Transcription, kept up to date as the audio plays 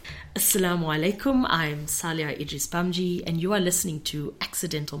Assalamu alaikum, I'm Salia Idris Bamji and you are listening to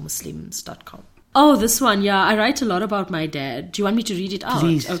accidentalmuslims.com. Oh, this one, yeah, I write a lot about my dad. Do you want me to read it out?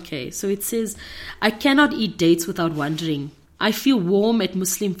 Please. Okay, so it says, I cannot eat dates without wondering. I feel warm at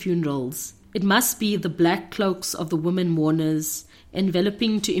Muslim funerals. It must be the black cloaks of the women mourners,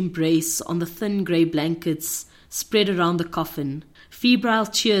 enveloping to embrace on the thin grey blankets spread around the coffin. Febrile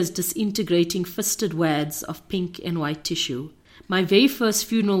cheers disintegrating fisted wads of pink and white tissue. My very first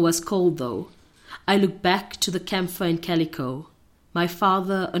funeral was cold, though. I look back to the camphor and calico. My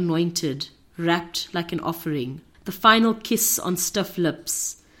father anointed, wrapped like an offering. The final kiss on stiff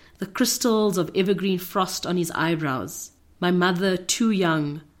lips. The crystals of evergreen frost on his eyebrows. My mother too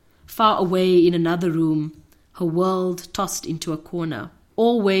young, far away in another room, her world tossed into a corner.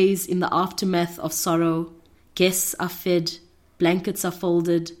 Always in the aftermath of sorrow, guests are fed, blankets are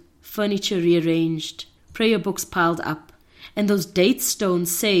folded, furniture rearranged, prayer books piled up, and those date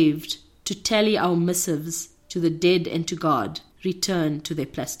stones saved to tally our missives to the dead and to God return to their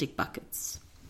plastic buckets.